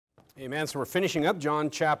Amen. So we're finishing up John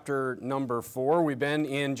chapter number 4. We've been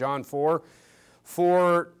in John 4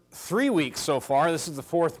 for 3 weeks so far. This is the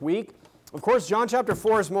fourth week. Of course, John chapter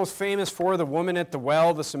 4 is most famous for the woman at the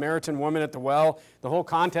well, the Samaritan woman at the well. The whole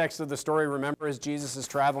context of the story, remember, is Jesus is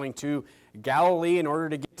traveling to Galilee. In order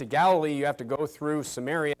to get to Galilee, you have to go through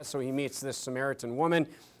Samaria. So he meets this Samaritan woman,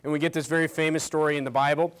 and we get this very famous story in the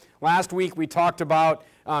Bible. Last week, we talked about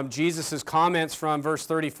Jesus' comments from verse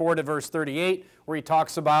 34 to verse 38, where he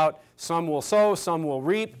talks about some will sow, some will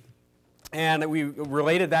reap. And we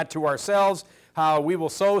related that to ourselves, how we will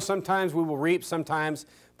sow sometimes, we will reap sometimes.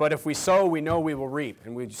 But if we sow, we know we will reap.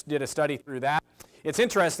 And we just did a study through that. It's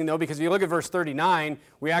interesting, though, because if you look at verse 39,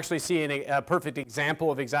 we actually see a perfect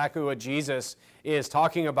example of exactly what Jesus is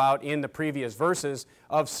talking about in the previous verses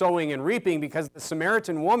of sowing and reaping, because the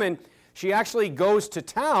Samaritan woman, she actually goes to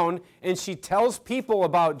town and she tells people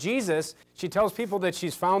about Jesus. She tells people that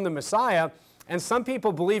she's found the Messiah, and some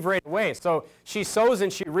people believe right away. So she sows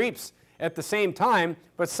and she reaps at the same time,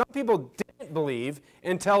 but some people didn't believe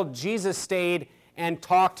until Jesus stayed and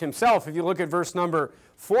talked himself. If you look at verse number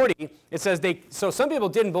 40, it says, so some people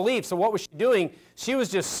didn't believe. So what was she doing? She was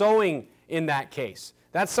just sowing in that case.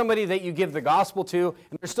 That's somebody that you give the gospel to,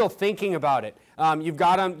 and they're still thinking about it. You've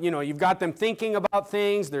got them thinking about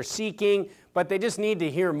things, they're seeking, but they just need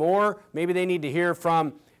to hear more. Maybe they need to hear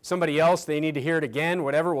from somebody else. They need to hear it again,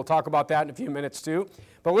 whatever. We'll talk about that in a few minutes too.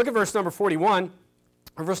 But look at verse number 41.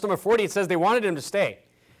 In verse number 40, it says they wanted him to stay.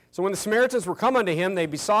 So when the Samaritans were come unto him, they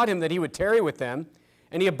besought him that he would tarry with them,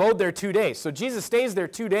 and he abode there 2 days. So Jesus stays there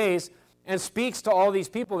 2 days and speaks to all these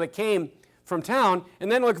people that came from town.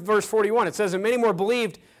 And then look at verse 41. It says, and many more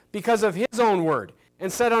believed because of his own word,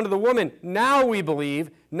 and said unto the woman, now we believe,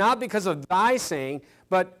 not because of thy saying,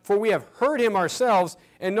 but for we have heard him ourselves,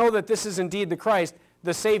 and know that this is indeed the Christ,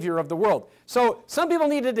 the Savior of the world. So some people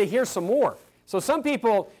needed to hear some more. So some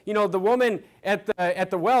people, the woman at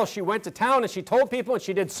the well, she went to town and she told people, and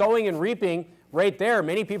she did sowing and reaping right there.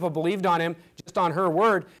 Many people believed on him just on her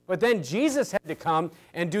word. But then Jesus had to come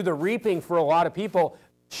and do the reaping for a lot of people.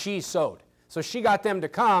 She sowed. So she got them to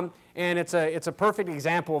come, and it's a perfect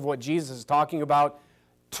example of what Jesus is talking about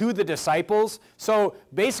to the disciples. So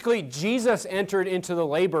basically, Jesus entered into the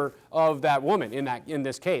labor of that woman in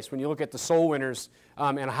this case, when you look at the soul winners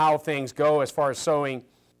and how things go as far as sowing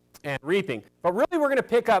and reaping. But really, we're going to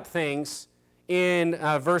pick up things in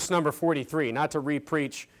verse number 43, not to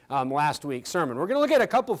re-preach last week's sermon. We're going to look at a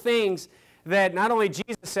couple things that not only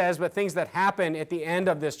Jesus says, but things that happen at the end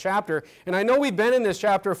of this chapter. And I know we've been in this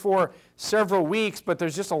chapter for several weeks, but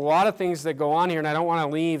there's just a lot of things that go on here, and I don't want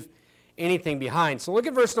to leave anything behind. So look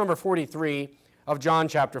at verse number 43 of John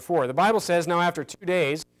chapter 4. The Bible says, now after 2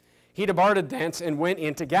 days, he departed thence and went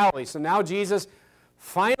into Galilee. So now Jesus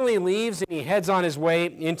finally leaves and he heads on his way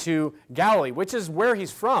into Galilee, which is where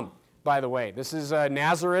he's from, by the way. This is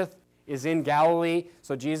Nazareth is in Galilee,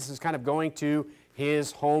 so Jesus is kind of going to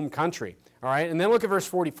his home country. All right, and then look at verse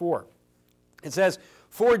 44. It says,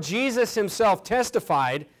 for Jesus himself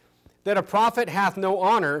testified that a prophet hath no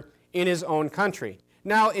honor in his own country.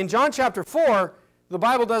 Now, in John chapter 4, the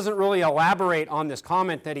Bible doesn't really elaborate on this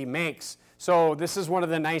comment that he makes. So this is one of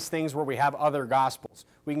the nice things where we have other gospels.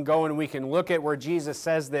 We can go and we can look at where Jesus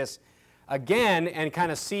says this again and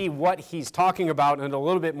kind of see what he's talking about in a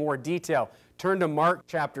little bit more detail. Turn to Mark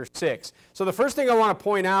chapter 6. So the first thing I want to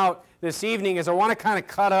point out this evening is I want to kind of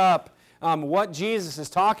cut up what Jesus is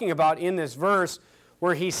talking about in this verse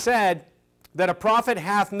where he said that a prophet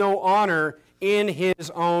hath no honor in his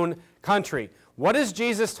own country. What is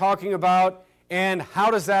Jesus talking about, and how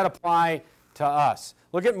does that apply to us?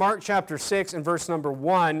 Look at Mark chapter 6 and verse number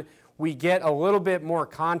 1. We get a little bit more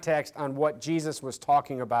context on what Jesus was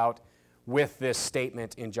talking about with this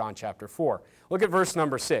statement in John chapter 4. Look at verse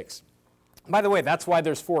number 6. By the way, that's why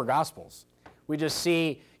there's 4 Gospels. We just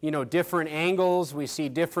see, different angles. We see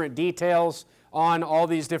different details on all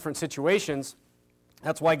these different situations.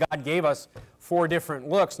 That's why God gave us 4 different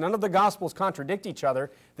looks. None of the Gospels contradict each other.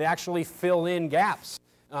 They actually fill in gaps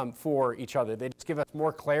for each other. They just give us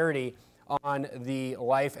more clarity on the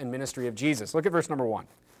life and ministry of Jesus. Look at verse number 1,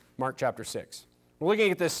 Mark chapter 6. We're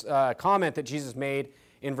looking at this comment that Jesus made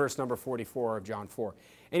in verse number 44 of John 4.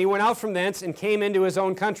 And he went out from thence and came into his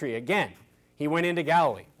own country. Again, he went into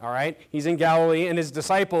Galilee, all right? He's in Galilee, and his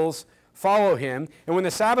disciples follow him. And when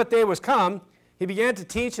the Sabbath day was come, he began to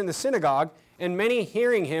teach in the synagogue, and many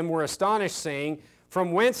hearing him were astonished, saying,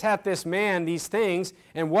 from whence hath this man these things,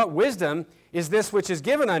 and what wisdom is this which is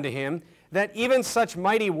given unto him, that even such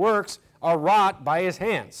mighty works are wrought by his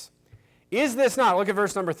hands? Is this not, look at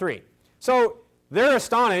verse number 3. So they're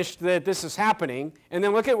astonished that this is happening, and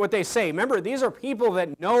then look at what they say. Remember, these are people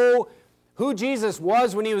that know who Jesus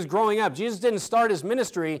was when he was growing up. Jesus didn't start his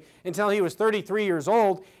ministry until he was 33 years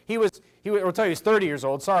old. He was 30 years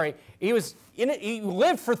old, sorry. He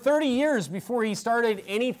lived for 30 years before he started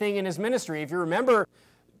anything in his ministry. If you remember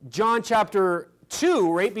John chapter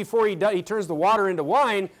 2, right before he turns the water into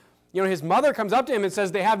wine, his mother comes up to him and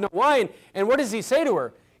says, they have no wine. And what does he say to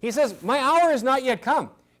her? He says, my hour has not yet come.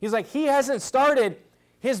 He's like, he hasn't started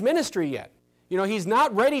his ministry yet. He's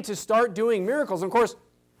not ready to start doing miracles. And of course,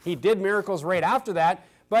 he did miracles right after that,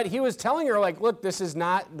 but he was telling her, like, look, this is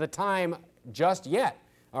not the time just yet,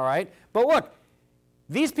 all right? But look,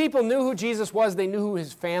 these people knew who Jesus was. They knew who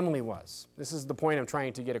his family was. This is the point I'm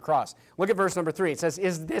trying to get across. Look at verse number 3. It says,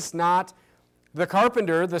 is this not the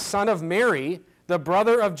carpenter, the son of Mary, the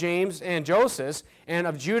brother of James and Joseph, and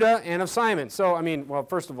of Judah and of Simon? So, well,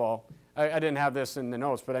 first of all, I didn't have this in the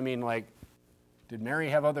notes, but did Mary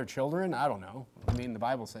have other children? I don't know. The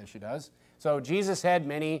Bible says she does. So Jesus had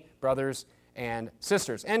many brothers and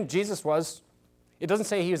sisters. And Jesus was, it doesn't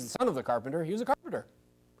say he was the son of the carpenter. He was a carpenter.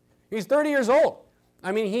 He's 30 years old.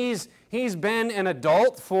 He's been an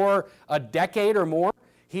adult for a decade or more.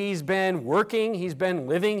 He's been working. He's been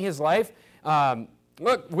living his life,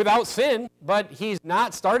 without sin, but he's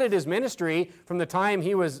not started his ministry from the time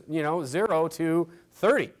he was, 0 to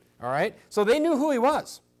 30, all right? So they knew who he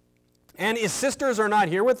was. And his sisters are not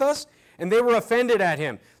here with us, and they were offended at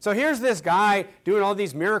him. So here's this guy doing all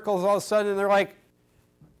these miracles all of a sudden, and they're like,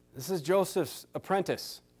 this is Joseph's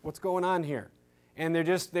apprentice. What's going on here? And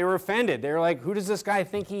they were offended. They were like, who does this guy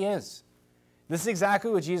think he is? This is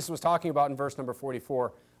exactly what Jesus was talking about in verse number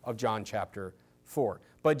 44 of John chapter 4.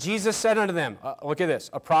 But Jesus said unto them, look at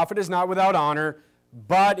this, a prophet is not without honor,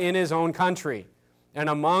 but in his own country, and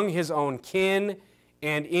among his own kin,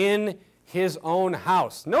 and in his own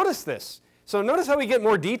house. Notice this. So notice how we get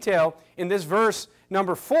more detail in this verse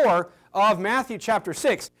number 4 of Matthew chapter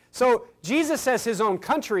 6. So Jesus says his own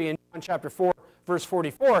country in John chapter 4, verse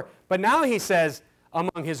 44, but now he says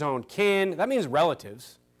among his own kin, that means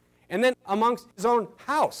relatives, and then amongst his own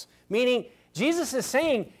house, meaning Jesus is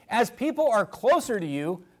saying, as people are closer to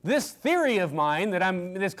you, this theory of mine,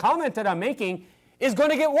 this comment that I'm making, is going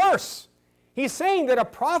to get worse. He's saying that a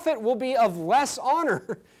prophet will be of less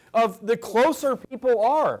honor of the closer people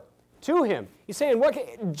are to him. He's saying,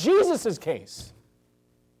 what Jesus' case?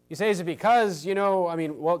 He says it because,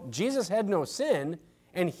 Jesus had no sin,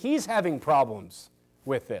 and he's having problems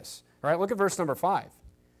with this. All right, look at verse number 5.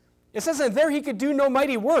 It says, and there he could do no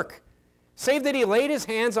mighty work, save that he laid his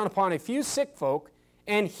hands upon a few sick folk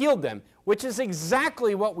and healed them, which is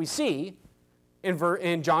exactly what we see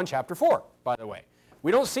in John chapter 4, by the way.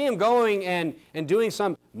 We don't see him going and doing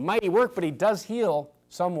some mighty work, but he does heal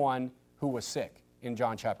someone who was sick in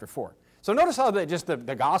John chapter 4. So notice how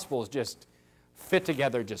the Gospels just fit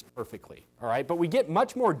together just perfectly, all right? But we get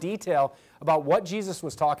much more detail about what Jesus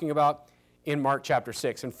was talking about in Mark chapter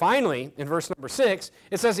 6. And finally, in verse number 6,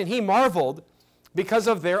 it says, and he marveled because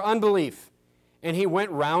of their unbelief, and he went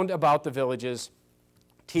round about the villages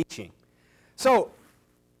teaching. So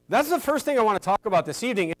that's the first thing I want to talk about this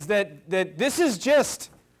evening, is that this is just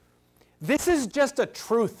a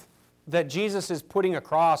truth that Jesus is putting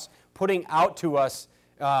across, putting out to us,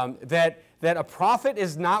 that a prophet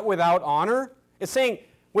is not without honor. It's saying,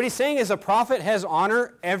 what he's saying is a prophet has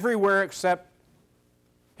honor everywhere except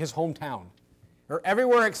his hometown, or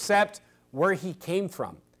everywhere except where he came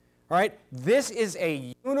from. All right? This is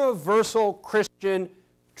a universal Christian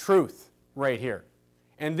truth right here.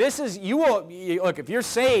 And this is, look, if you're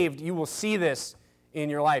saved, you will see this in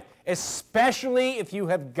your life. Especially if you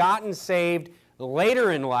have gotten saved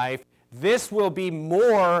later in life, this will be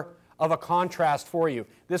more of a contrast for you.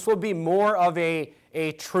 This will be more of a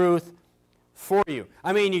truth for you.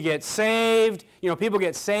 You get saved, people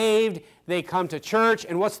get saved, they come to church,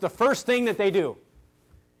 and what's the first thing that they do?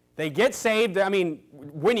 They get saved.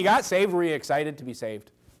 When you got saved, were you excited to be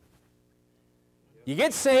saved? You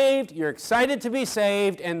get saved, you're excited to be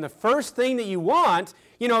saved, and the first thing that you want,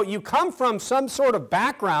 you come from some sort of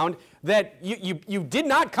background that you did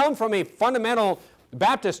not come from a fundamental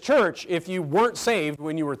Baptist church if you weren't saved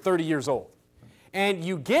when you were 30 years old. And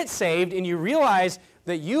you get saved and you realize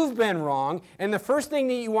that you've been wrong, and the first thing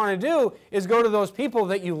that you want to do is go to those people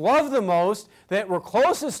that you love the most, that were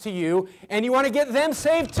closest to you, and you want to get them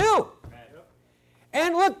saved too.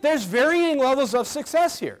 And look, there's varying levels of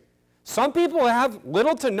success here. Some people have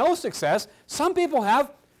little to no success. Some people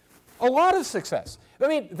have a lot of success.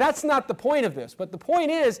 That's not the point of this, but the point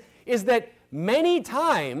is that many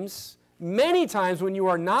times when you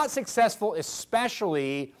are not successful,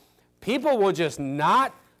 especially, people will just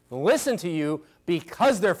not listen to you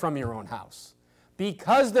because they're from your own house,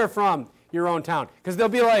 because they're from your own town. Because they'll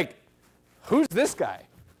be like, who's this guy?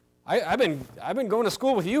 I've been going to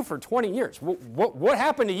school with you for 20 years. What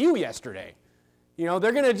happened to you yesterday? You know,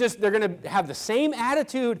 they're going to have the same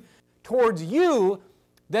attitude towards you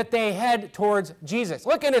that they had towards Jesus.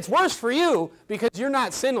 Look, and it's worse for you because you're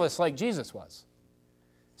not sinless like Jesus was.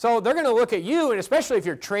 So they're going to look at you, and especially if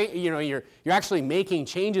you're actually making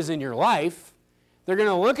changes in your life, they're going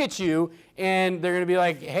to look at you and they're going to be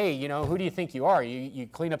like, hey, you know, who do you think you are? You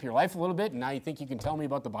clean up your life a little bit and now you think you can tell me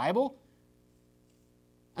about the Bible?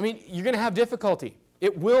 I mean, you're going to have difficulty.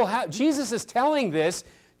 It will have. Jesus is telling this.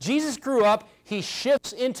 Jesus grew up. He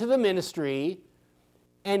shifts into the ministry,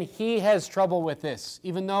 and he has trouble with this.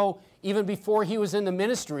 Even though, even before he was in the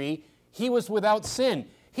ministry, he was without sin.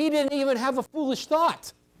 He didn't even have a foolish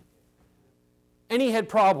thought. And he had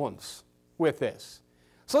problems with this.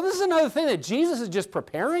 So this is another thing that Jesus is just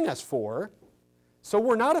preparing us for, so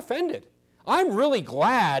we're not offended. I'm really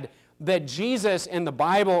glad that Jesus and the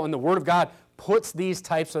Bible and the Word of God puts these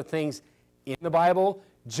types of things in the Bible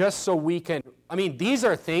just so we can, I mean, these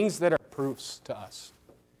are things that are proofs to us.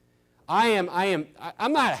 I'm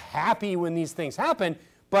not happy when these things happen,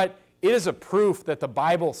 but it is a proof that the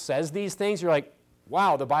Bible says these things. You're like,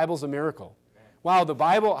 wow, the Bible's a miracle. Wow, the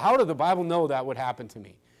Bible, how did the Bible know that would happen to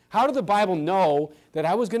me? How did the Bible know that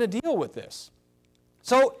I was going to deal with this?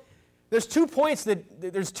 So there's 2 points that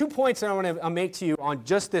I want to make to you on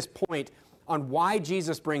just this point on why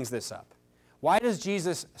Jesus brings this up. Why does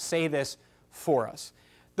Jesus say this for us?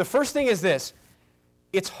 The first thing is this: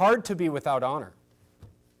 it's hard to be without honor.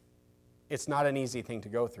 It's not an easy thing to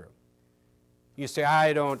go through. You say,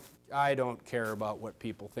 I don't care about what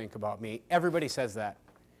people think about me. Everybody says that.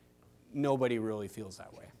 Nobody really feels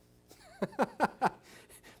that way.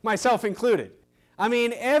 Myself included. I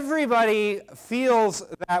mean, everybody feels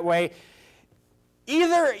that way.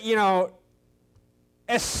 Either, you know,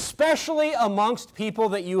 especially amongst people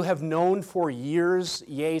that you have known for years,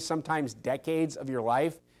 yea, sometimes decades of your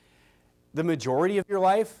life, the majority of your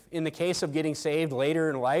life. In the case of getting saved later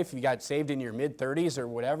in life, you got saved in your mid-30s or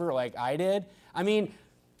whatever, like I did. I mean,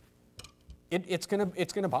 it's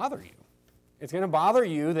gonna bother you. It's going to bother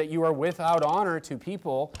you that you are without honor to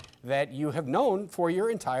people that you have known for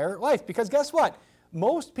your entire life. Because guess what?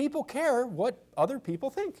 Most people care what other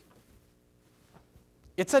people think.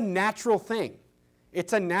 It's a natural thing.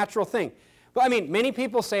 It's a natural thing. But I mean, many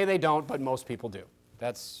people say they don't, but most people do.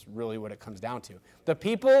 That's really what it comes down to. The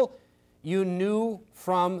people you knew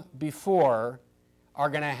from before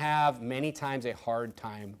are going to have many times a hard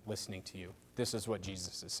time listening to you. This is what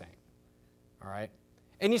Jesus is saying. All right?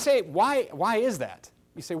 And you say, why is that?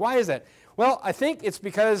 You say, why is that? Well, I think it's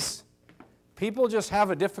because people just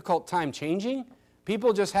have a difficult time changing.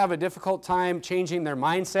 People just have a difficult time changing their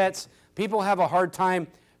mindsets. People have a hard time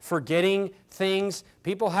forgetting things.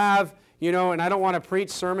 People have, you know, and I don't want to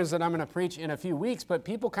preach sermons that I'm going to preach in a few weeks, but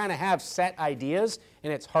people kind of have set ideas,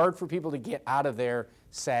 and it's hard for people to get out of their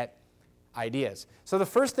set ideas. So the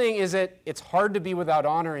first thing is that it's hard to be without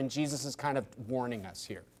honor, and Jesus is kind of warning us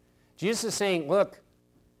here. Jesus is saying, look,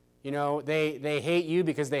 you know, they hate you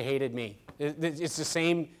because they hated me. It's the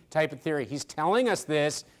same type of theory. He's telling us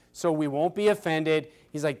this so we won't be offended.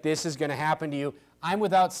 He's like, this is going to happen to you. I'm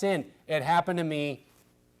without sin. It happened to me.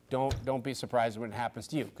 Don't be surprised when it happens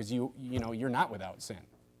to you, because you know, you're not without sin.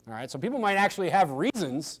 All right? So people might actually have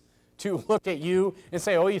reasons to look at you and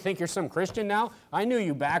say, oh, you think you're some Christian now? I knew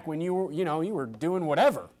you back when you were doing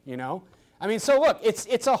whatever, you know? I mean, so look,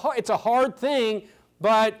 it's a hard thing,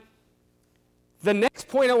 but the next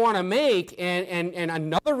point I want to make, and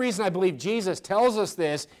another reason I believe Jesus tells us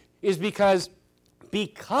this, is because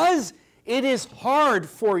it is hard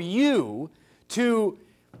for you to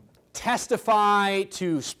testify,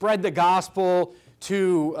 to spread the gospel,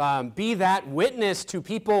 to be that witness to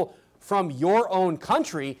people from your own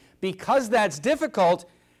country. Because that's difficult,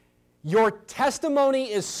 your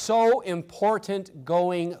testimony is so important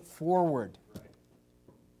going forward.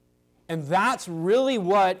 And that's really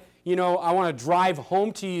what, you know, I want to drive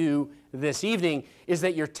home to you this evening, is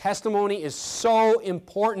that your testimony is so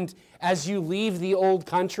important as you leave the old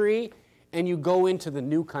country and you go into the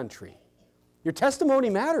new country. Your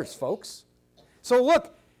testimony matters, folks. So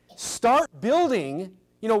look, start building,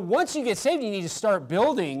 you know, once you get saved, you need to start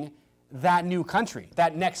building that new country,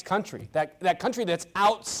 that next country, that country that's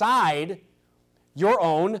outside your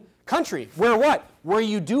own country. Where what? Where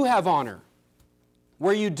you do have honor.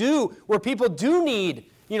 Where people do need,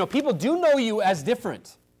 you know, people do know you as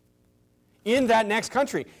different in that next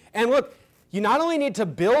country. And look, you not only need to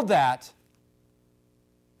build that,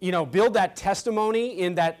 you know, build that testimony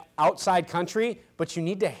in that outside country, but you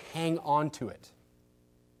need to hang on to it.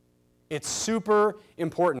 It's super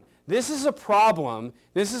important. This is a problem.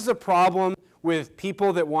 This is a problem with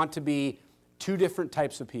people that want to be two different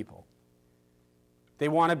types of people. They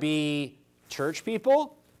want to be church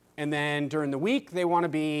people, and then during the week, they want to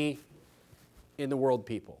be in the world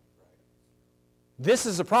people. This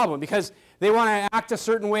is a problem because they want to act a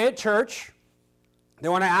certain way at church. They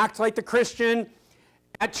want to act like the Christian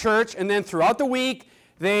at church, and then throughout the week,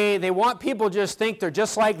 they want people to just think they're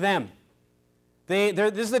just like them.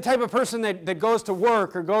 This is the type of person that goes to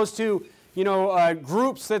work or goes to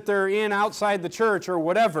groups that they're in outside the church or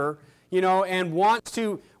whatever, and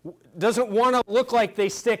doesn't want to look like they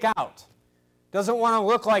stick out. Doesn't want to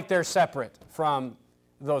look like they're separate from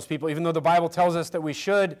those people, even though the Bible tells us that we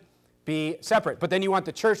should be separate. But then you want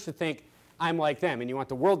the church to think, I'm like them, and you want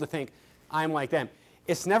the world to think, I'm like them.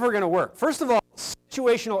 It's never going to work. First of all,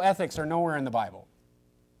 situational ethics are nowhere in the Bible.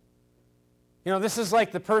 This is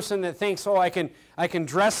like the person that thinks, I can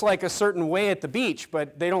dress like a certain way at the beach,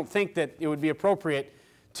 but they don't think that it would be appropriate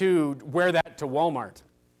to wear that to Walmart.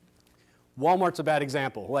 Walmart's a bad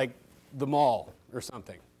example, like the mall or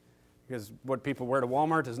something, because what people wear to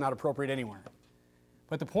Walmart is not appropriate anywhere.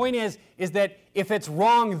 But the point is that if it's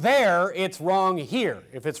wrong there, it's wrong here.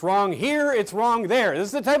 If it's wrong here, it's wrong there. This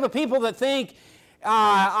is the type of people that think,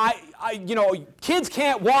 kids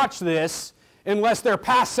can't watch this unless they're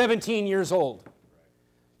past 17 years old.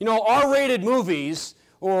 R-rated movies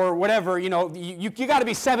or whatever, you got to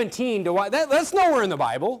be 17 to watch. That's nowhere in the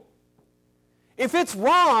Bible. If it's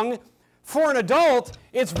wrong for an adult,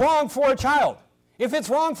 it's wrong for a child. If it's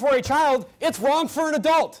wrong for a child, it's wrong for an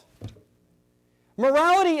adult.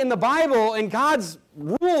 Morality in the Bible and God's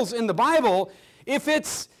rules in the Bible, if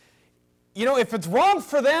it's wrong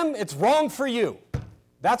for them, it's wrong for you.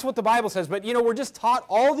 That's what the Bible says. But, we're just taught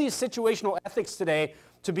all these situational ethics today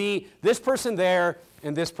to be this person there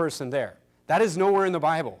and this person there. That is nowhere in the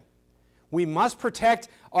Bible. We must protect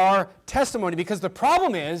our testimony because the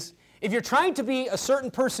problem is, if you're trying to be a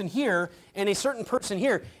certain person here and a certain person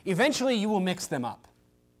here, eventually you will mix them up.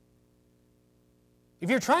 If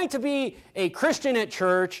you're trying to be a Christian at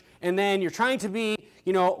church and then you're trying to be,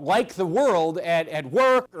 like the world at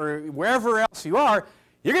work or wherever else you are,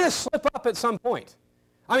 you're going to slip up at some point.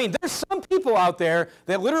 There's some people out there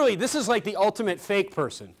that literally, this is like the ultimate fake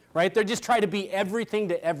person, right? They just try to be everything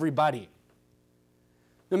to everybody.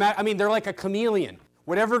 They're like a chameleon.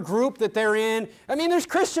 Whatever group that they're in, there's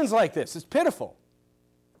Christians like this. It's pitiful.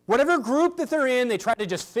 Whatever group that they're in, they try to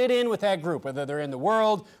just fit in with that group, whether they're in the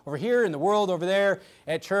world over here, in the world over there,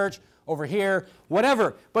 at church over here,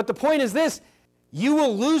 whatever. But the point is this, you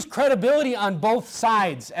will lose credibility on both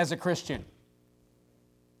sides as a Christian.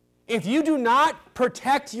 If you do not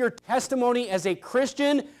protect your testimony as a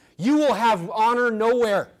Christian, you will have honor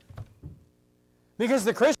nowhere. Because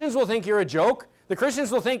the Christians will think you're a joke. The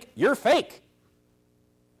Christians will think you're fake.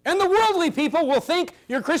 And the worldly people will think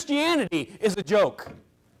your Christianity is a joke.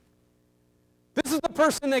 This is the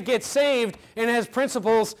person that gets saved and has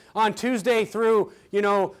principles on Tuesday through,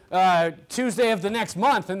 Tuesday of the next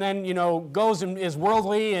month, and then, goes and is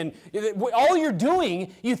worldly. And all you're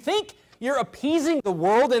doing, you think you're appeasing the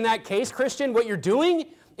world in that case, Christian. What you're doing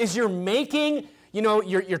is you're making,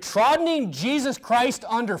 you're troddening Jesus Christ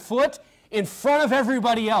underfoot in front of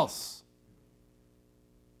everybody else.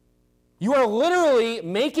 You are literally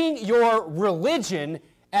making your religion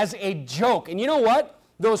as a joke. And you know what?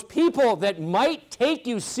 Those people that might take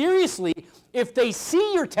you seriously, if they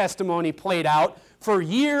see your testimony played out for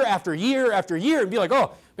year after year after year and be like,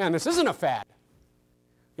 oh, man, this isn't a fad.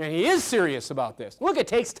 And he is serious about this. Look, it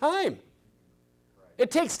takes time.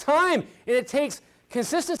 It takes time, and it takes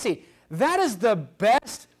consistency. That is the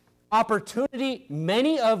best opportunity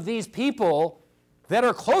many of these people that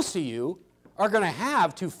are close to you are going to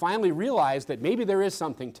have to finally realize that maybe there is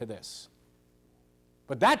something to this.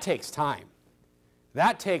 But that takes time.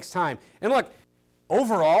 That takes time. And look,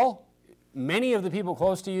 overall, many of the people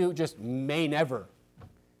close to you just may never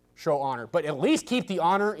show honor, but at least keep the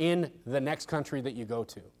honor in the next country that you go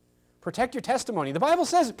to. Protect your testimony. The Bible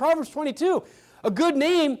says in Proverbs 22, a good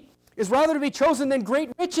name is rather to be chosen than great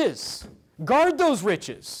riches. Guard those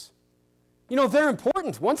riches. They're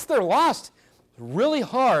important. Once they're lost, it's really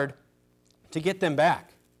hard to get them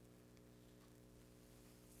back.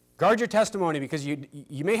 Guard your testimony because you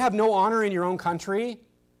may have no honor in your own country,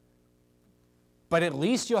 but at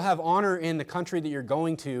least you'll have honor in the country that you're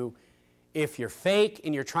going to. If you're fake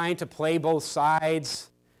and you're trying to play both sides,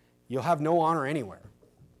 you'll have no honor anywhere.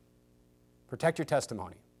 Protect your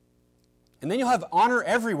testimony. And then you'll have honor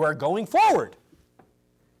everywhere going forward.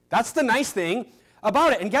 That's the nice thing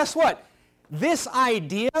about it. And guess what? This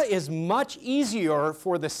idea is much easier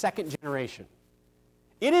for the second generation.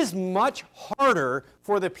 it is much harder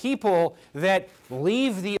for the people that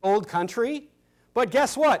leave the old country. But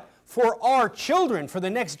guess what? For our children, for the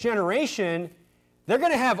next generation, they're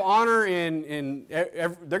going to have honor they're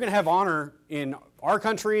going to have honor in our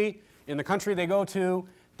country, in the country they go to.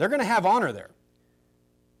 They're going to have honor there.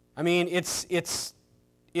 I mean, it's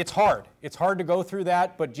hard. It's hard to go through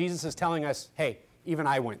that, but Jesus is telling us, hey, even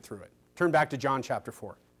I went through it. Turn back to John chapter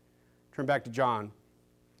 4. Turn back to John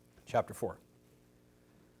chapter 4.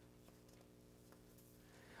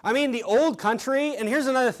 I mean, the old country, and here's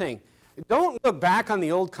another thing. Don't look back on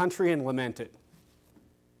the old country and lament it.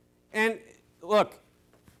 And look,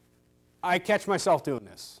 I catch myself doing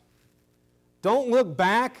this. Don't look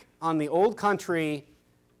back on the old country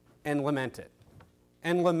and lament it.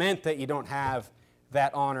 And lament that you don't have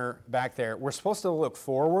that honor back there. We're supposed to look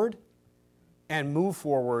forward and move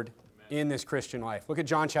forward in this Christian life. Look at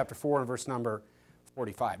John chapter 4 and verse number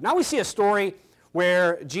 45. Now we see a story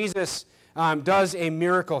where Jesus does a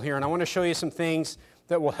miracle here, and I want to show you some things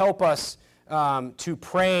that will help us to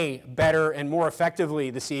pray better and more effectively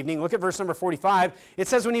this evening. Look at verse number 45. It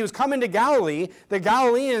says, when he was coming to Galilee, the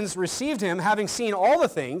Galileans received him, having seen all the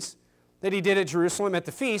things that he did at Jerusalem at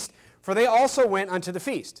the feast, for they also went unto the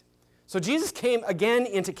feast. So Jesus came again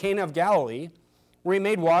into Cana of Galilee, where he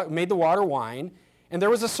made the water wine, and there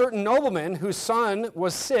was a certain nobleman whose son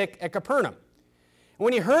was sick at Capernaum. And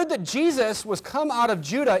when he heard that Jesus was come out of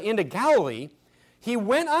Judah into Galilee, he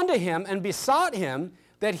went unto him and besought him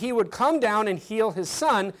that he would come down and heal his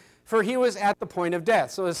son, for he was at the point of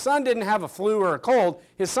death. So his son didn't have a flu or a cold.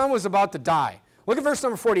 His son was about to die. Look at verse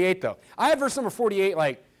number 48, though. I have verse number 48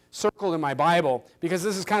 like circled in my Bible because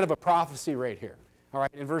this is kind of a prophecy right here. All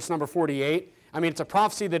right, in verse number 48. I mean, it's a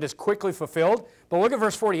prophecy that is quickly fulfilled. But look at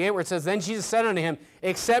verse 48 where it says, then Jesus said unto him,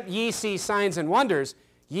 except ye see signs and wonders,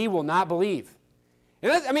 ye will not believe.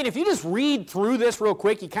 And I mean, if you just read through this real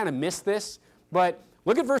quick, you kind of miss this. But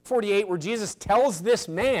look at verse 48 where Jesus tells this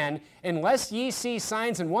man, unless ye see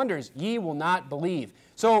signs and wonders, ye will not believe.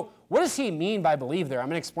 So what does he mean by believe there? I'm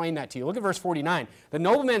going to explain that to you. Look at verse 49. The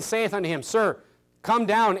nobleman saith unto him, sir, come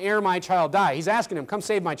down ere my child die. He's asking him, come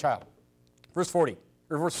save my child. Verse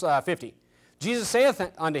 50. Jesus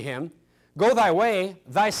saith unto him, go thy way,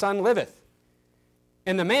 thy son liveth.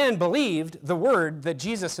 And the man believed the word that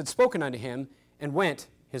Jesus had spoken unto him and went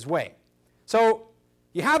his way. So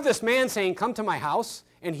you have this man saying, come to my house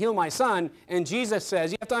and heal my son, and Jesus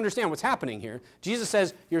says, you have to understand what's happening here. Jesus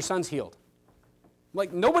says, your son's healed.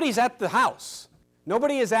 Like, nobody's at the house.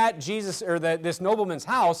 Nobody is at Jesus or this nobleman's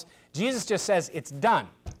house. Jesus just says, it's done.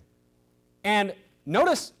 And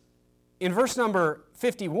notice in verse number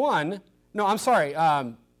 51, in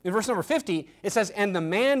verse number 50, it says, and the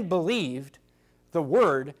man believed the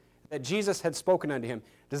word that Jesus had spoken unto him.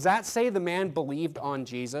 Does that say the man believed on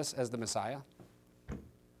Jesus as the Messiah?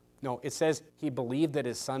 No, it says he believed that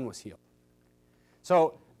his son was healed.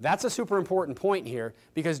 So that's a super important point here,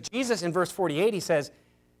 because Jesus in verse 48, he says,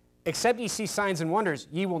 except ye see signs and wonders,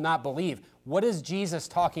 ye will not believe. What is Jesus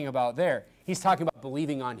talking about there? He's talking about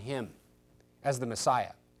believing on him as the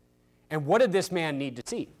Messiah. And what did this man need to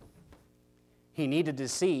see? He needed to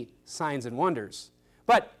see signs and wonders.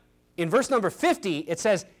 But in verse number 50, it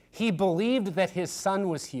says, he believed that his son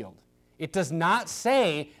was healed. It does not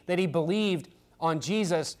say that he believed on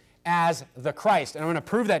Jesus as the Christ. And I'm going to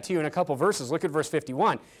prove that to you in a couple verses. Look at verse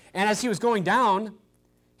 51. And as he was going down,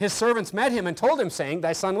 his servants met him and told him, saying,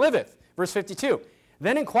 thy son liveth. Verse 52.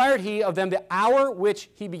 Then inquired he of them the hour which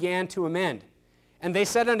he began to amend. And they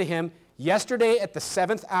said unto him, yesterday at the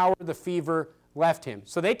 7th hour the fever left him.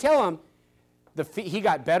 So they tell him, he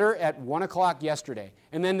got better at 1 o'clock yesterday.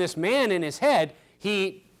 And then this man in his head,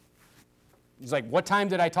 he's like, what time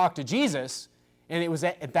did I talk to Jesus? And it was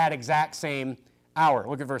at that exact same hour.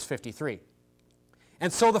 Look at verse 53.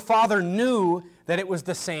 And so the father knew that it was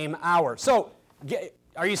the same hour. So,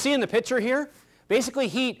 are you seeing the picture here?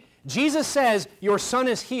 Basically, Jesus says, your son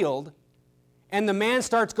is healed, and the man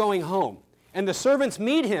starts going home. And the servants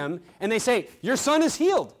meet him, and they say, your son is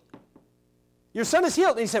healed. Your son is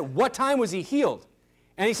healed. And he said, what time was he healed?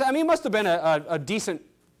 And he said, I mean, it must have been a decent,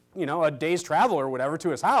 a day's travel or whatever to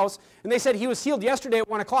his house. And they said, he was healed yesterday at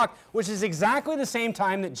 1 o'clock, which is exactly the same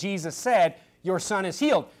time that Jesus said, your son is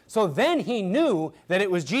healed. So then he knew that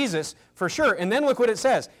it was Jesus for sure. And then look what it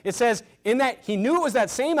says. It says, in that he knew it was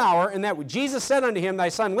that same hour, and that Jesus said unto him, thy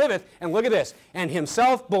son liveth. And look at this. And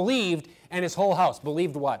himself believed, and his whole house.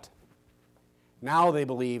 Believed what? Now they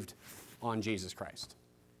believed on Jesus Christ.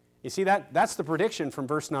 You see that? That's the prediction from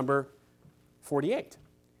verse number 48.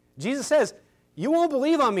 Jesus says, you won't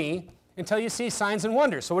believe on me until you see signs and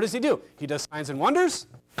wonders. So what does he do? He does signs and wonders,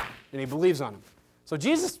 and he believes on them. So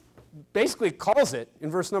Jesus basically calls it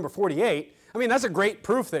in verse number 48. I mean, that's a great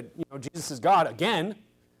proof that Jesus is God again.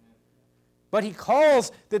 But he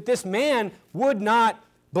calls that this man would not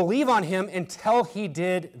believe on him until he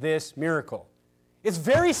did this miracle. It's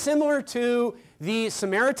very similar to the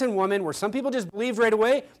Samaritan woman where some people just believed right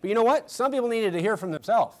away, but you know what? Some people needed to hear from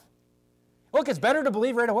themselves. Look, it's better to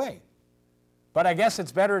believe right away. But I guess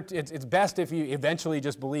it's best if you eventually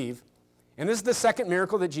just believe. And this is the second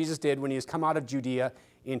miracle that Jesus did when he has come out of Judea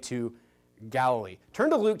into Galilee. Turn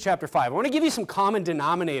to Luke chapter 5. I want to give you some common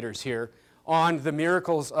denominators here on the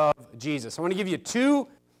miracles of Jesus. I want to give you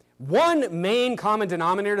one main common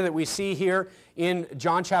denominator that we see here in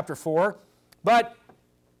John chapter 4. But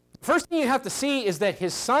the first thing you have to see is that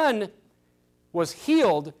his son was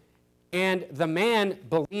healed, and the man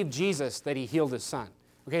believed Jesus that he healed his son.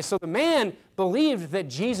 Okay, so the man believed that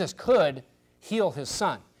Jesus could heal his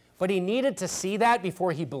son, but he needed to see that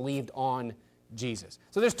before he believed on Jesus.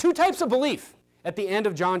 So there's two types of belief at the end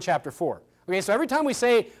of John chapter 4. Okay, so every time we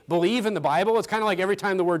say believe in the Bible, it's kind of like every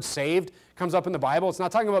time the word saved comes up in the Bible, it's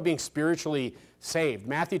not talking about being spiritually saved.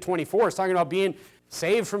 Matthew 24 is talking about being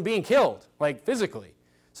saved from being killed, like physically.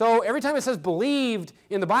 So every time it says believed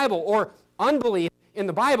in the Bible or unbelief in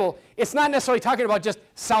the Bible, it's not necessarily talking about just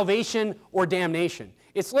salvation or damnation.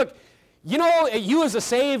 It's, look, you as a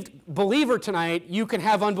saved believer tonight, you can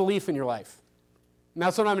have unbelief in your life. And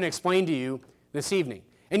that's what I'm going to explain to you this evening.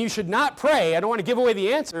 And you should not pray, I don't want to give away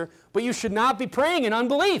the answer, but you should not be praying in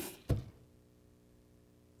unbelief.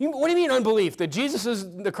 What do you mean unbelief? That Jesus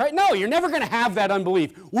is the Christ? No, you're never going to have that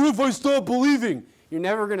unbelief. What if I stop believing? You're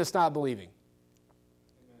never going to stop believing.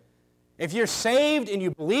 If you're saved and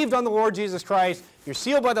you believed on the Lord Jesus Christ, you're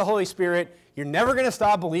sealed by the Holy Spirit, you're never going to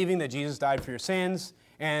stop believing that Jesus died for your sins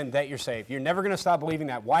and that you're saved. You're never going to stop believing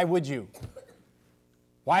that. Why would you?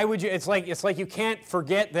 Why would you? It's like you can't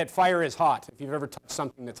forget that fire is hot if you've ever touched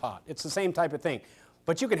something that's hot. It's the same type of thing.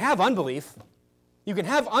 But you can have unbelief. You can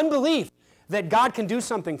have unbelief that God can do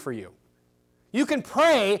something for you. You can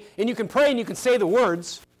pray, and you can say the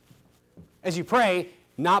words as you pray,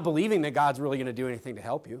 not believing that God's really going to do anything to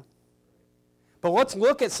help you. But let's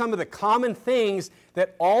look at some of the common things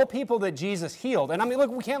that all people that Jesus healed. And I mean,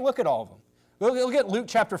 look, we can't look at all of them. Look at Luke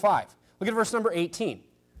chapter 5. Look at verse number 18.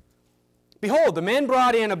 Behold, the men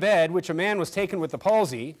brought in a bed, which a man was taken with the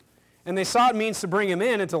palsy, and they sought means to bring him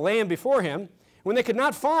in and to lay him before him. When they could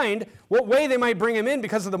not find what way they might bring him in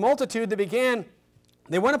because of the multitude,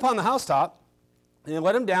 they went upon the housetop, and they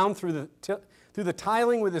let him down through the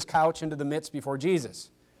tiling with his couch into the midst before Jesus.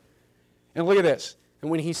 And look at this. And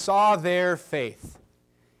when he saw their faith,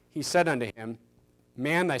 he said unto him,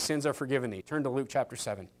 Man, thy sins are forgiven thee. Turn to Luke chapter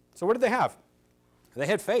 7. So what did they have? They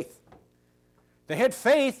had faith. They had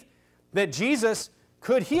faith that Jesus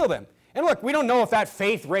could heal them. And look, we don't know if that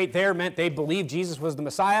faith right there meant they believed Jesus was the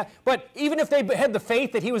Messiah, but even if they had the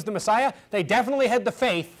faith that he was the Messiah, they definitely had the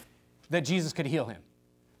faith that Jesus could heal him.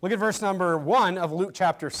 Look at verse number 1 of Luke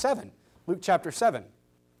chapter 7. Luke chapter 7.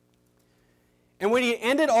 And when he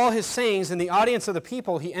ended all his sayings in the audience of the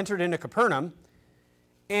people, he entered into Capernaum,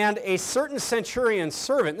 and a certain centurion's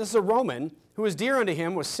servant, this is a Roman, who was dear unto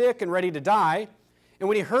him, was sick and ready to die. And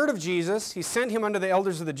when he heard of Jesus, he sent him unto the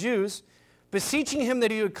elders of the Jews, beseeching him that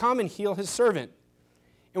he would come and heal his servant.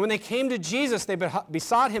 And when they came to Jesus, they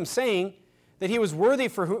besought him, saying that he was worthy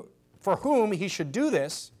for whom he should do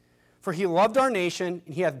this, for he loved our nation,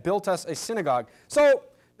 and he hath built us a synagogue. So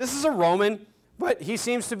this is a Roman, but he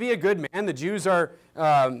seems to be a good man. The Jews they're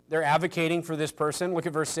advocating for this person. Look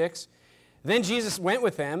at verse 6. Then Jesus went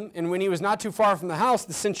with them, and when he was not too far from the house,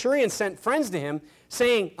 the centurion sent friends to him,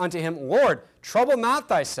 saying unto him, Lord, trouble not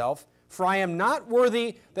thyself, for I am not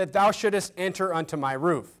worthy that thou shouldest enter unto my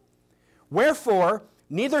roof. Wherefore,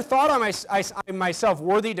 neither thought I myself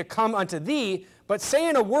worthy to come unto thee, but say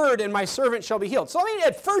in a word, and my servant shall be healed. So I mean,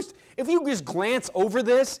 at first, if you just glance over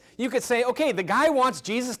this, you could say, okay, the guy wants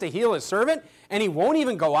Jesus to heal his servant, and he won't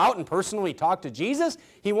even go out and personally talk to Jesus.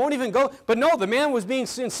 He won't even go. But no, the man was being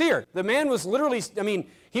sincere. The man was literally,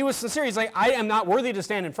 he was sincere. He's like, I am not worthy to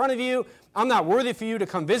stand in front of you. I'm not worthy for you to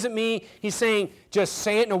come visit me. He's saying, just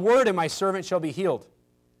say it in a word, and my servant shall be healed.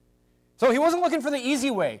 So he wasn't looking for the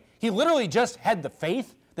easy way. He literally just had the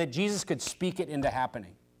faith that Jesus could speak it into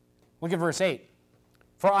happening. Look at verse 8.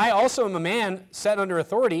 For I also am a man set under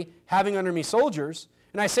authority, having under me soldiers.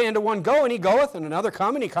 And I say unto one, Go, and he goeth, and another,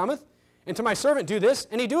 Come, and he cometh. And to my servant, Do this,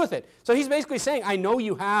 and he doeth it. So he's basically saying, I know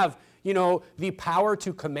you have, the power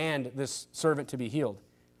to command this servant to be healed.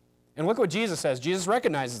 And look what Jesus says. Jesus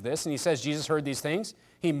recognizes this, and he says, Jesus heard these things.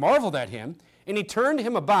 He marveled at him, and he turned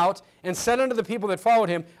him about, and said unto the people that followed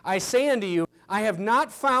him, I say unto you, I have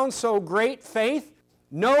not found so great faith,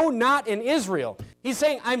 no, not in Israel. He's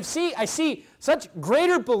saying, I see such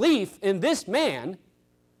greater belief in this man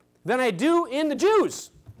than I do in the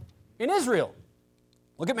Jews in Israel.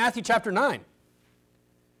 Look at Matthew chapter 9.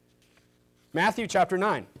 Matthew chapter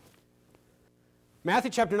 9.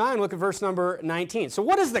 Matthew chapter 9, look at verse number 19. So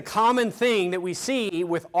what is the common thing that we see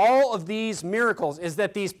with all of these miracles is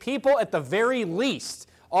that these people at the very least,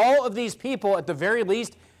 all of these people at the very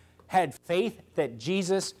least had faith that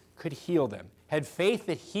Jesus could heal them, had faith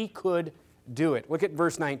that he could do it. Look at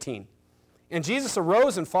verse 19. And Jesus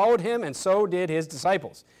arose and followed him, and so did his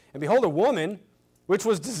disciples. And behold, a woman, which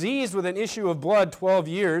was diseased with an issue of blood 12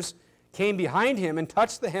 years, came behind him and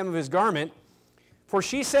touched the hem of his garment. For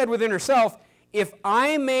she said within herself, if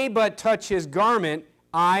I may but touch his garment,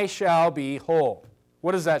 I shall be whole.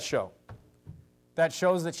 What does that show? That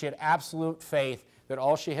shows that she had absolute faith that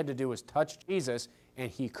all she had to do was touch Jesus and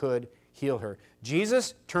he could heal her.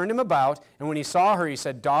 Jesus turned him about, and when he saw her, he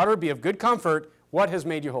said, daughter, be of good comfort. What has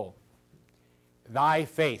made you whole? Thy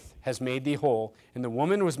faith has made thee whole. And the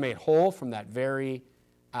woman was made whole from that very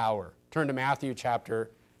hour. Turn to Matthew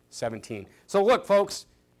chapter 17. So look, folks,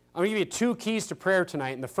 I'm going to give you two keys to prayer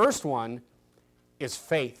tonight. And the first one is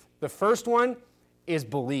faith. The first one is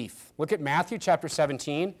belief. Look at Matthew chapter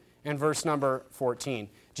 17 and verse number 14.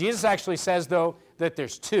 Jesus actually says, though, that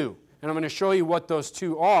there's two. And I'm going to show you what those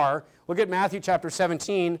two are. Look at Matthew chapter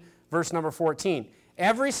 17, verse number 14.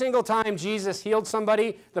 Every single time Jesus healed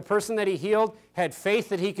somebody, the person that he healed had faith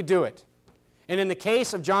that he could do it. And in the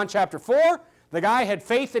case of John chapter 4, the guy had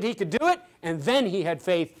faith that he could do it, and then he had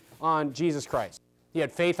faith on Jesus Christ. He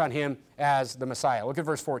had faith on him as the Messiah. Look at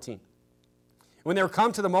verse 14. When they were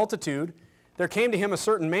come to the multitude, there came to him a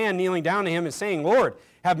certain man kneeling down to him and saying, Lord,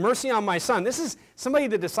 have mercy on my son. This is somebody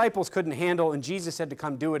the disciples couldn't handle, and Jesus had to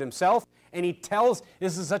come do it himself. And he tells,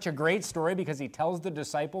 this is such a great story because he tells the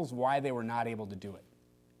disciples why they were not able to do it.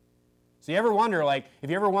 So you ever wonder, if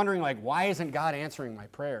you're ever wondering, why isn't God answering my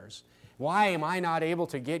prayers? Why am I not able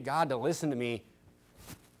to get God to listen to me?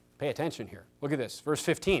 Pay attention here. Look at this, verse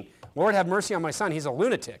 15. Lord, have mercy on my son. He's a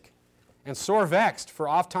lunatic and sore vexed, for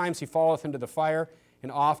oft times he falleth into the fire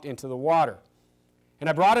and oft into the water. And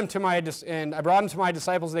I brought him to my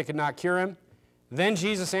disciples, they could not cure him. Then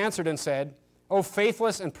Jesus answered and said, O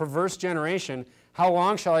faithless and perverse generation, how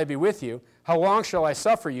long shall I be with you? How long shall I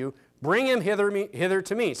suffer you? Bring him hither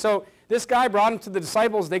to me. So this guy brought him to the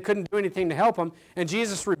disciples. They couldn't do anything to help him. And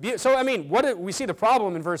Jesus rebuked. So, we see the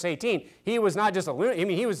problem in verse 18. He was not just a lunatic.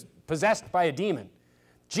 He was possessed by a demon.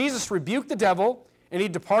 Jesus rebuked the devil, and he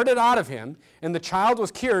departed out of him, and the child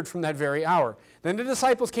was cured from that very hour. Then the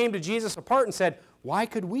disciples came to Jesus apart and said, why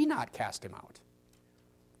could we not cast him out?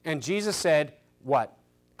 And Jesus said, what?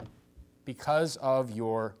 Because of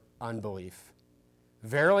your unbelief.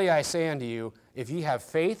 Verily I say unto you, if ye have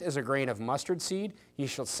faith as a grain of mustard seed, ye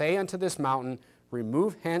shall say unto this mountain,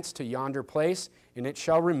 remove hence to yonder place, and it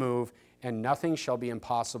shall remove, and nothing shall be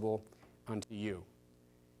impossible unto you.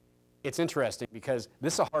 It's interesting because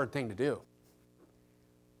this is a hard thing to do.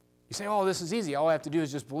 You say, oh, this is easy. All I have to do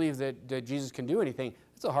is just believe that Jesus can do anything.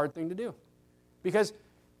 It's a hard thing to do. Because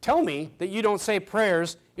tell me that you don't say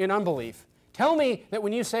prayers in unbelief. Tell me that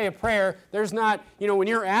when you say a prayer, there's not, when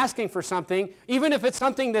you're asking for something, even if it's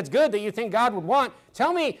something that's good that you think God would want,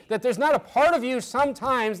 tell me that there's not a part of you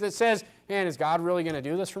sometimes that says, man, is God really going to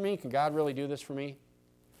do this for me? Can God really do this for me?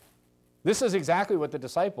 This is exactly what the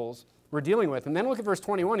disciples were dealing with. And then look at verse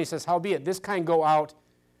 21. He says, howbeit this kind go out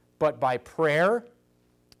but by prayer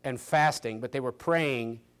and fasting, but they were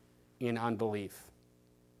praying in unbelief.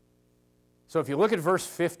 So if you look at verse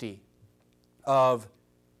 50 of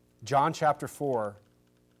John chapter 4,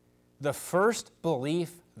 the first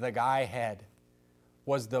belief the guy had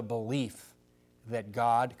was the belief that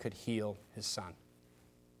God could heal his son.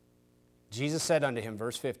 Jesus said unto him,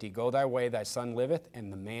 verse 50, go thy way, thy son liveth,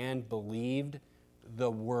 and the man believed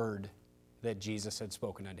the word that Jesus had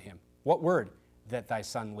spoken unto him. What word? That thy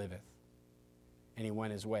son liveth. And he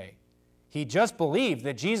went his way. He just believed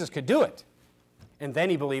that Jesus could do it. And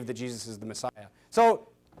then he believed that Jesus is the Messiah. So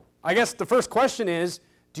I guess the first question is,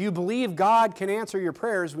 do you believe God can answer your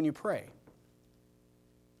prayers when you pray?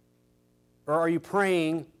 Or are you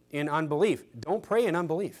praying in unbelief? Don't pray in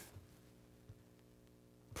unbelief.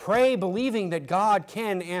 Pray believing that God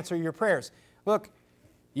can answer your prayers. Look,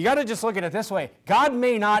 you got to just look at it this way. God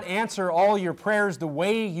may not answer all your prayers the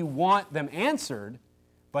way you want them answered,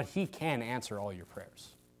 but he can answer all your prayers.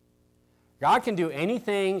 God can do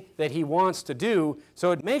anything that he wants to do,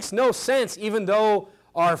 so it makes no sense, even though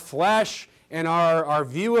our flesh and our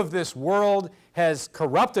view of this world has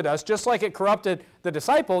corrupted us, just like it corrupted the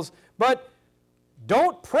disciples, but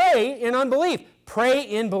don't pray in unbelief. Pray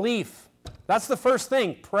in belief. That's the first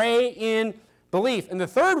thing. Pray in belief. And the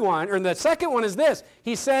third one, or the second one is this.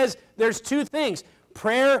 He says there's two things,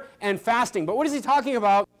 prayer and fasting. But what is he talking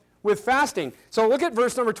about with fasting? So look at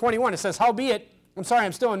verse number 21. It says, howbeit, I'm sorry,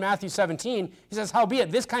 I'm still in Matthew 17. He says,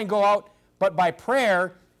 howbeit, this kind go out, but by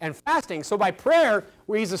prayer and fasting. So by prayer,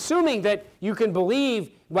 where he's assuming that you can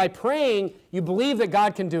believe, by praying, you believe that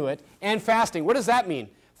God can do it, and fasting. What does that mean?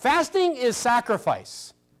 Fasting is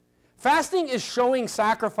sacrifice. Fasting is showing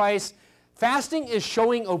sacrifice. Fasting is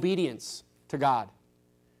showing obedience to God.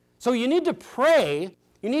 So you need to pray.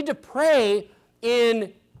 You need to pray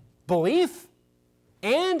in belief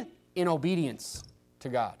and in obedience to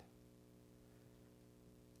God.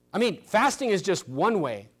 I mean, fasting is just one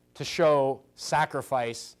way to show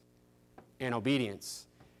sacrifice and obedience.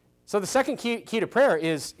 So the second key to prayer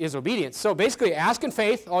is obedience. So basically, ask in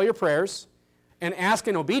faith all your prayers, and ask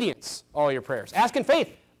in obedience all your prayers. Ask in faith,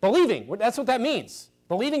 believing. That's what that means.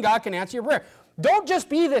 Believing God can answer your prayer. Don't just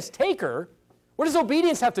be this taker. What does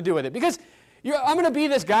obedience have to do with it? Because I'm going to be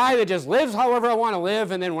this guy that just lives however I want to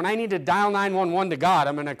live, and then when I need to dial 911 to God,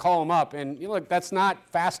 I'm going to call him up. And look, that's not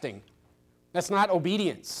fasting. That's not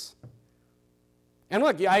obedience. And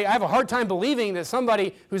look, I have a hard time believing that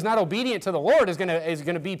somebody who's not obedient to the Lord is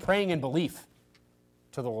going to be praying in belief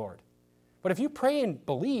to the Lord. But if you pray in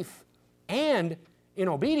belief and in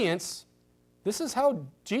obedience, this is how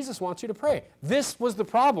Jesus wants you to pray. This was the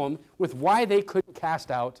problem with why they couldn't cast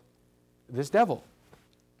out this devil,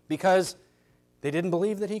 because they didn't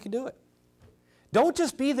believe that he could do it. Don't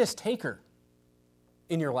just be this taker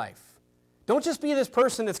in your life. Don't just be this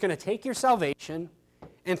person that's going to take your salvation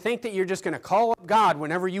and think that you're just going to call up God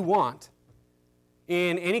whenever you want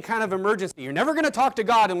in any kind of emergency. You're never going to talk to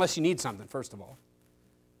God unless you need something, first of all.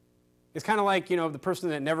 It's kind of like, the person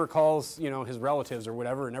that never calls, his relatives or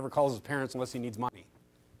whatever, and never calls his parents unless he needs money.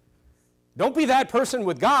 Don't be that person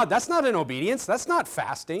with God. That's not an obedience. That's not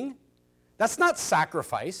fasting. That's not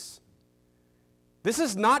sacrifice. This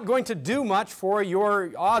is not going to do much for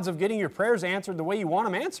your odds of getting your prayers answered the way you want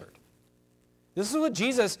them answered. This is what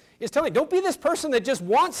Jesus is telling you. Don't be this person that just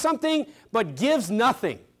wants something but gives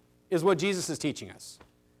nothing, is what Jesus is teaching us.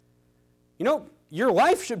 Your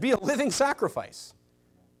life should be a living sacrifice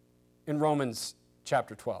in Romans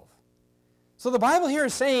chapter 12. So the Bible here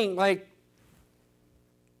is saying,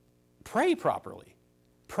 pray properly.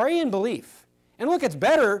 Pray in belief. And look, it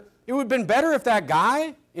would have been better if that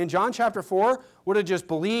guy in John chapter 4 would have just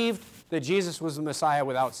believed that Jesus was the Messiah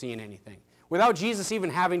without seeing anything, without Jesus even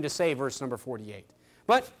having to say verse number 48.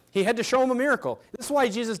 But he had to show him a miracle. This is why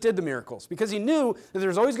Jesus did the miracles, because he knew that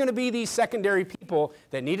there's always going to be these secondary people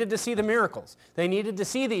that needed to see the miracles. They needed to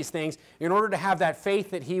see these things in order to have that faith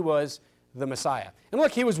that he was the Messiah. And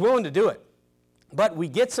look, he was willing to do it. But we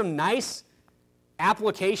get some nice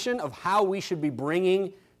application of how we should be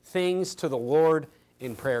bringing things to the Lord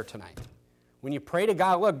in prayer tonight. When you pray to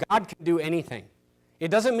God, look, God can do anything. It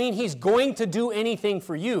doesn't mean he's going to do anything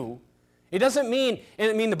for you. It doesn't mean,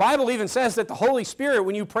 the Bible even says that the Holy Spirit,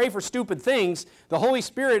 when you pray for stupid things, the Holy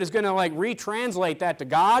Spirit is going to retranslate that to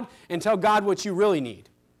God and tell God what you really need.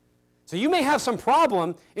 So you may have some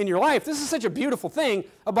problem in your life. This is such a beautiful thing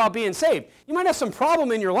about being saved. You might have some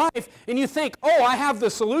problem in your life and you think, oh, I have the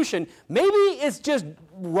solution. Maybe it's just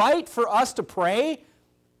right for us to pray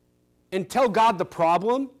and tell God the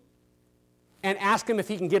problem and ask him if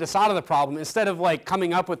he can get us out of the problem, instead of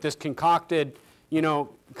coming up with this concocted,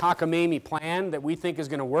 cockamamie plan that we think is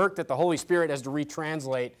going to work, that the Holy Spirit has to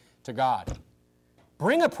retranslate to God.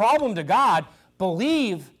 Bring a problem to God,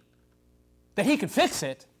 believe that he can fix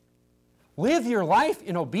it, live your life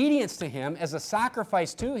in obedience to him as a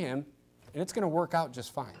sacrifice to him, and it's going to work out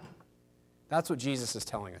just fine. That's what Jesus is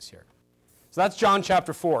telling us here. So that's John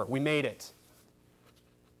chapter 4. We made it.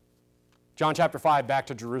 John chapter 5, back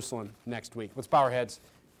to Jerusalem next week. Let's bow our heads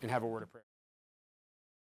and have a word of prayer.